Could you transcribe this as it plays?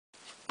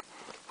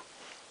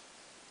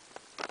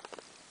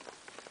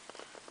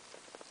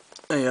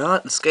There you are,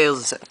 the scales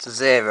are set to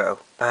 0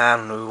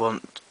 and we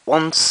want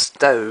 1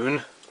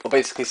 stone, or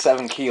basically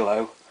 7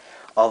 kilo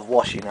of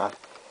washing.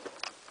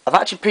 I've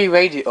actually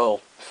pre-weighed it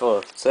all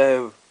before,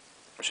 so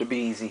it should be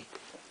easy.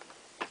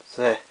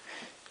 So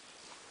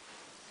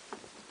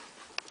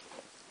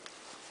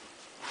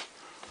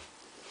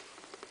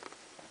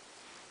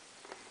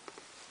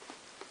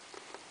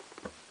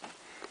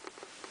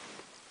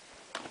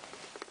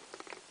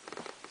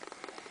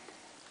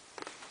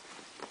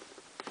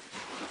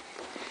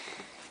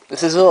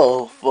this is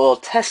all for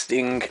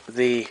testing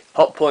the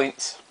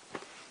hotpoint.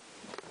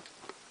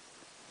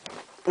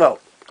 Well,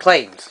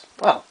 claims.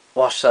 Well,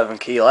 wash 7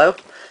 kilo,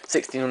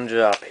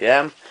 1600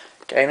 RPM,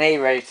 get an A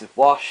rated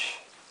wash,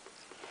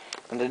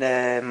 and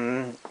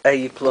an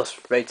A plus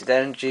rated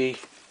energy,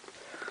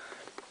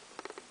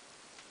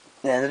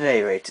 and an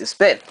A rated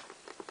spin.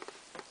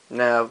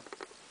 Now,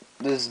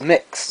 there's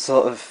mixed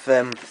sort of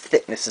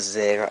thicknesses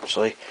here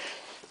actually.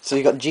 So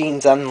you got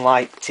jeans and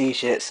light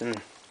t-shirts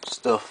and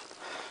stuff.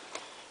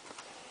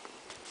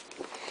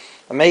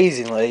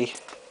 Amazingly,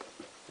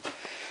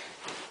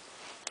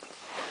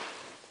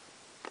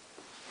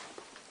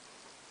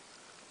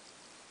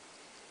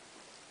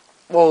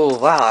 whoa,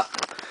 that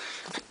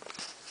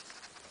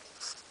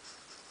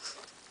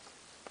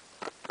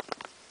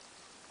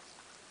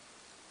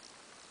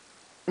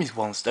is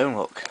 1 stone,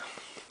 look.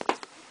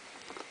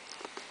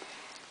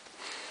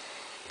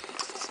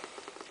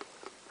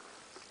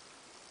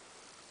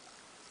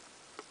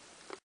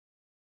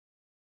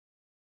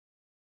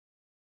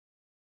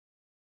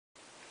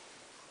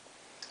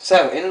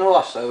 So in the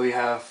wash though we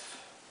have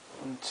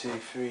 1, 2,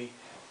 3,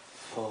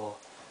 4,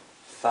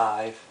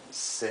 5,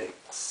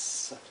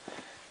 6.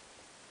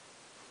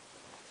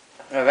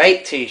 We have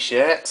 8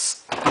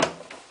 t-shirts, a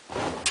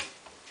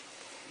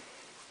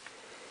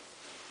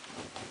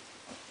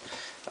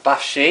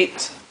bath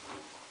sheet,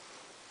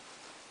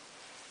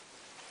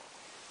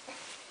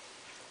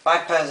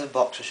 5 pairs of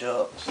boxer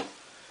shorts,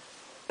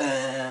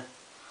 I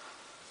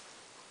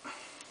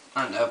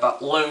don't know,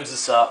 about loads of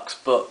socks,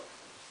 but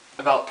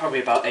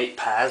probably about 8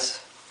 pairs.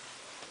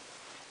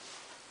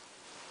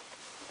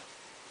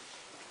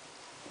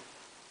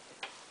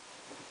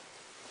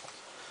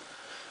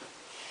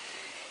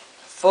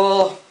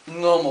 Four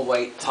normal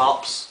weight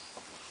tops,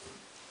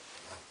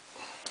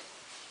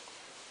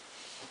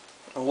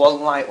 and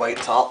 1 lightweight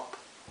top.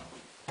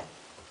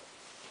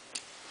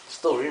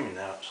 Still room in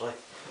there actually.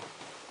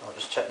 I'll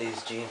just check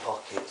these jean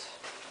pockets.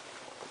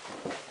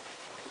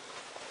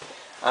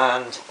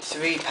 And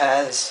 3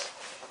 pairs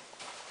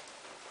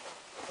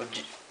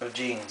of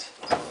jeans.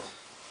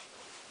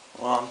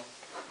 1,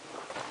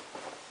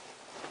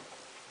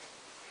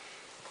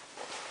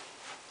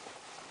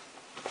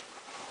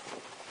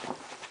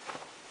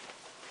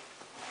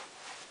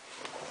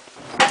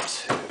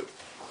 2,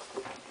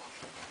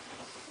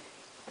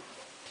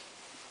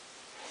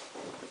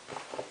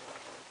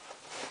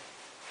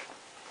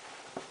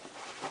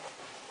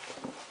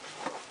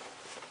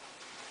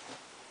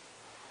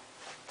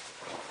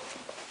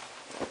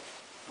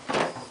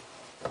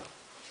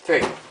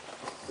 3.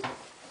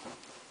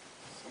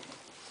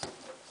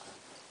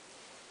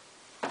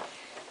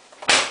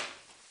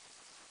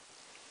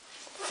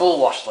 Full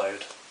wash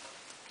load.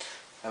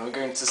 And we're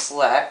going to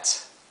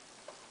select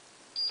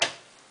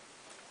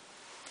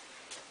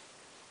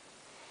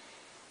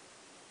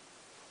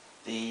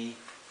the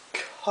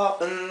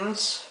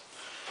Cottons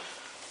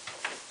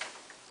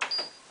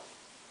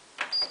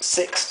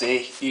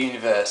 60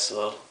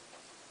 Universal,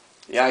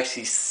 the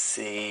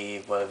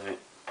ICC, whatever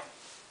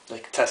the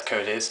test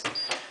code is.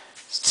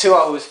 It's 2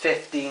 hours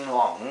 15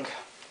 long,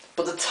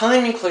 but the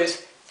time includes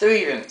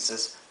 3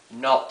 rinses,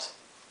 not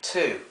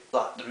 2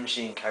 that the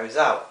machine carries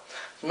out.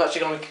 So I'm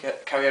actually going to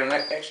carry out an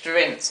extra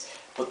rinse,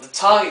 but the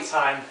target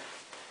time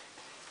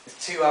is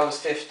 2 hours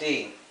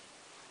 15.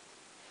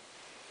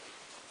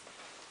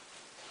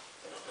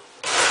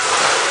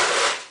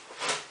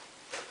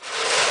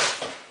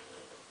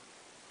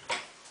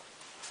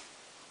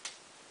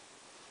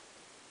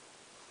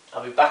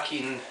 I'll be back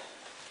in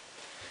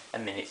a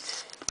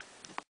minute.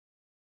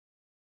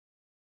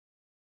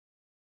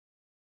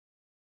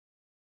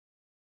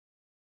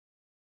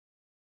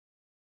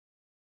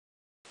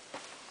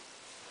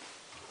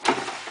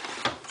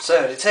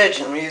 So,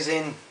 detergent, I'm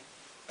using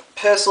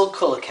Personal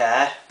Colour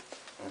Care,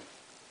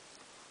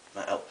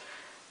 might help,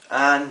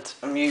 and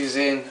I'm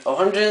using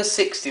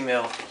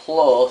 160ml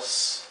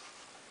plus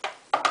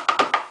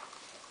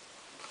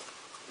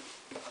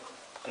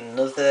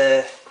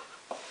another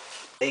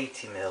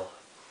 80ml.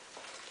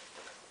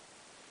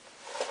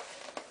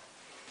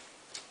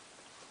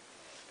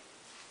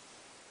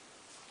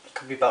 It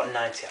could be about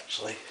 90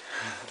 actually.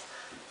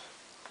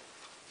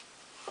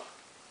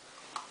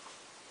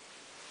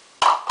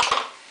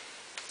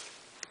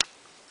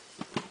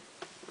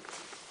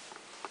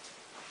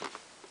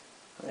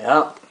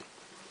 Yeah.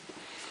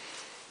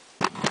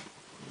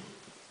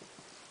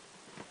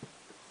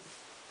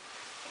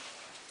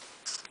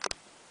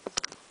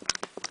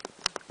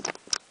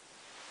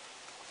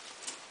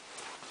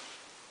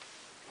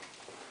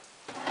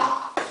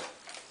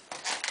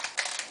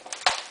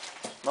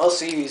 I'm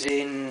also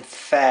using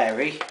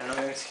Fairy, and I'm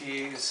going to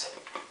use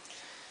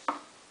a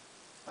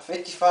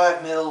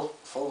 55mm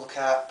full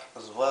cap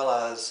as well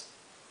as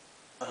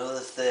another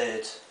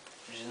third,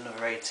 which is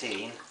another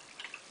 18.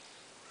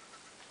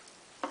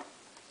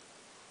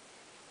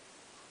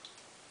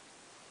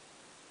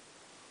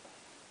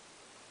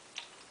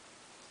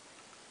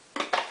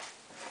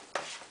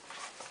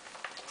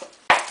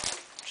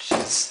 Which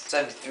is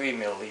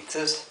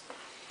 73ml.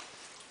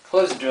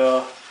 Close the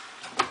drawer,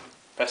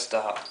 press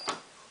start.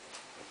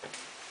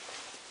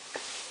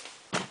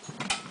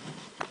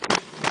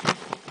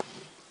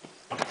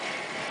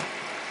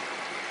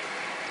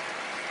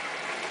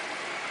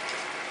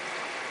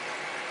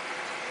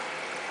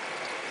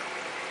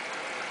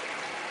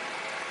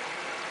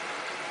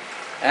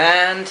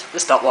 And the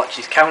stopwatch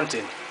is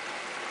counting.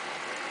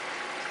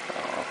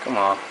 Oh, come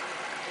on.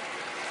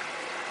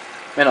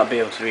 May not be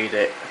able to read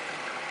it.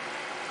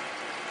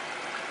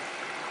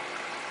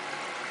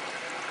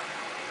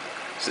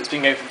 So it's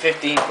been going for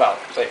 15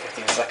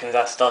 seconds.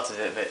 I started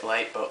it a bit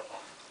late, but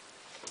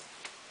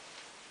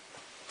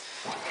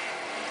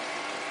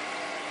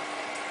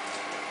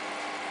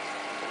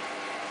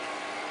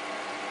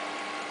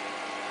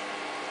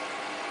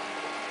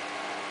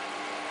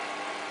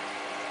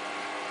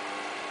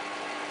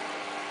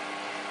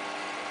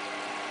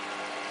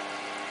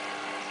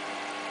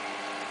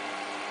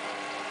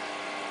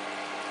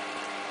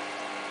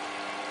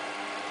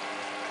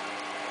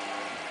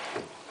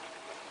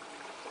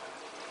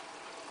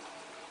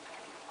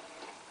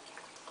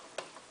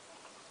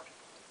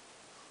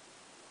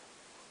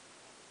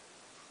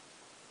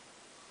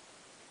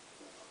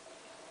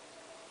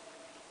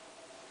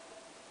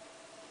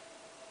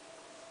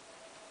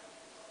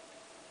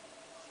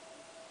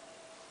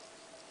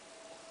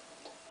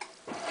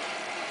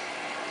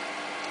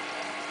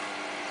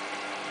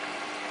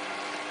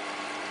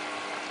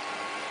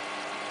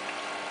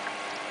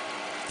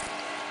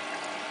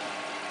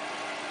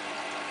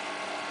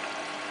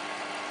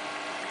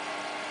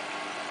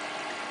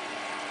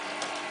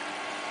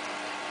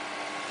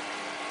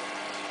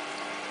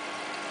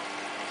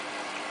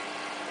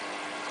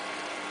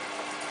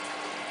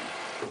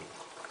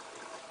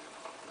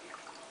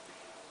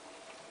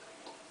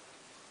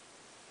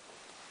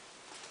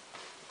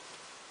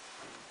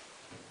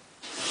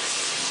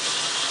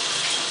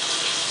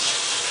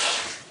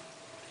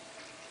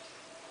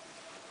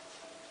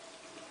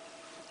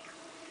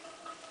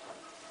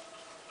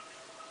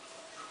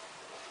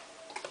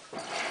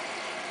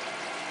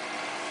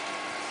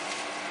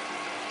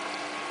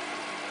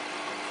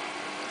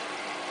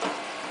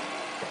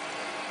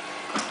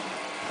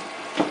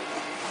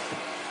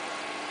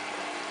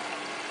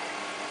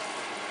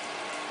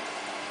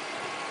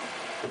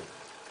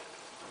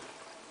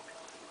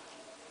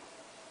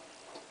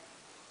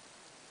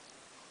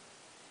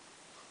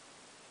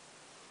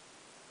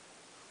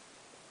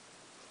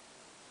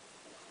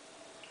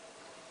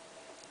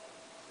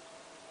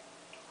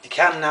you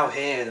can now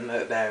hear the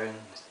motor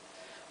bearings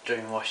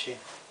during washing.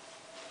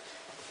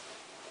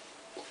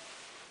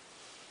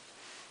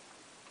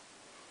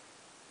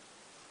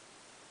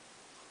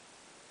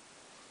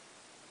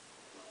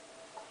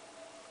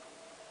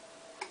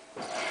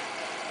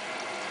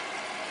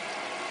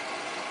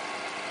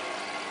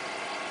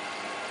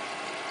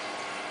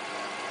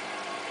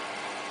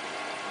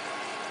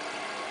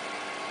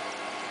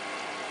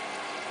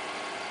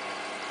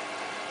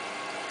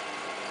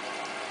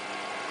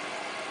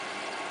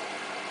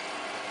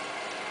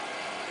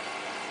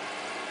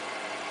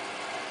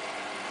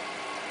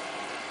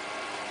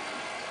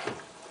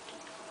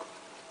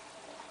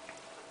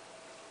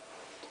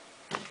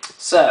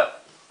 So,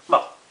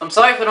 well, I'm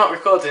sorry for not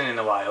recording in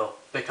a while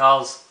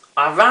because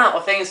I ran out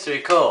of things to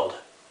record.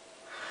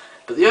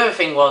 But the other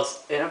thing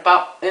was, in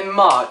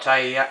March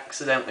I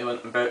accidentally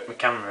went and broke my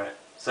camera,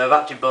 so I've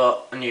actually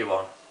bought a new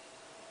one.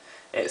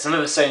 It's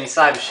another Sony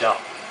Cybershot.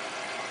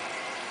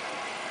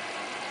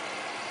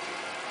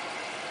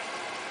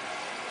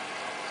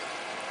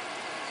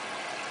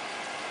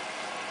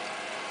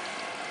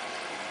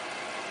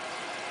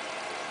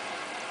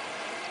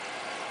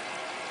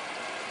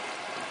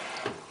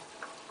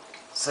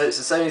 So it's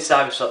a Sony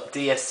Cybershot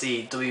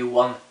DSC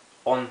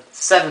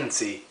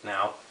W170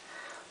 now,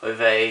 with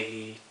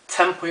a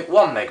 10.1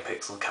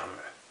 megapixel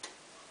camera.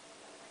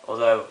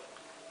 Although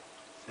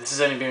this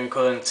has only been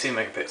recorded in 2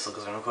 megapixel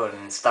because I'm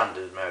recording in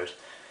standard mode.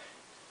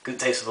 Because it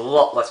takes up a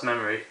lot less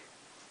memory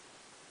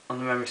on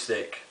the memory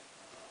stick.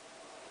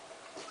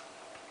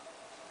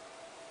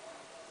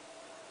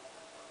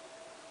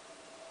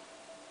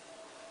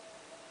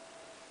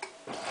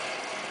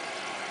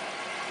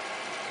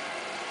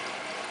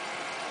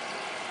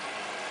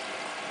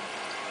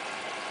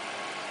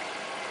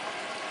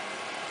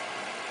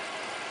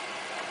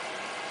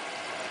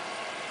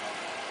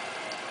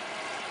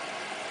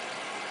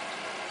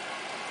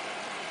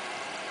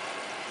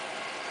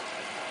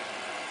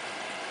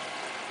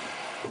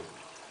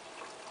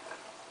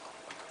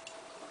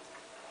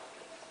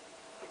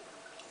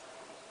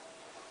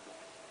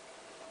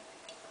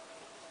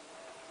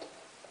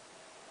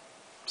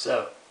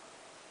 So,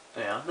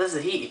 Yeah, there's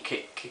the heat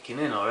kicking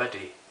in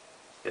already.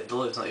 The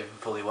lid's not even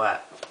fully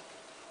wet.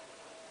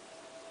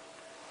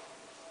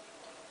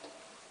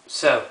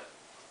 So,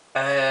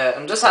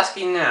 I'm just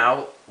asking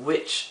now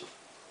which...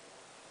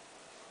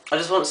 I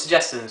just want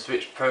suggestions for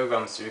which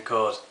programs to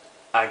record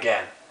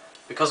again.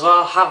 Because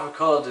while I have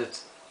recorded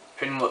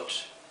pretty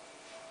much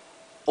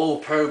all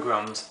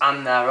programs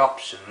and their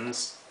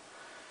options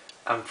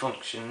and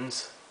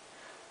functions,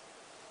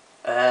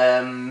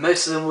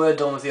 most of them were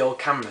done with the old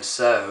cameras,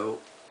 so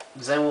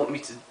does anyone want me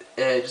to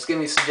just give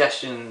me a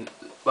suggestion?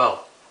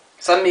 Well,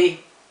 send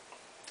me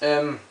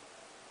a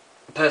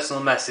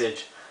personal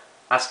message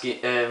asking,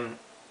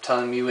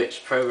 telling me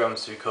which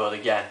programs to record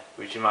again,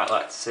 which you might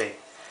like to see.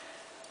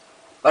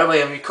 By the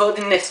way, I'm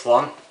recording this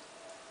one,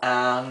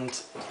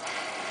 and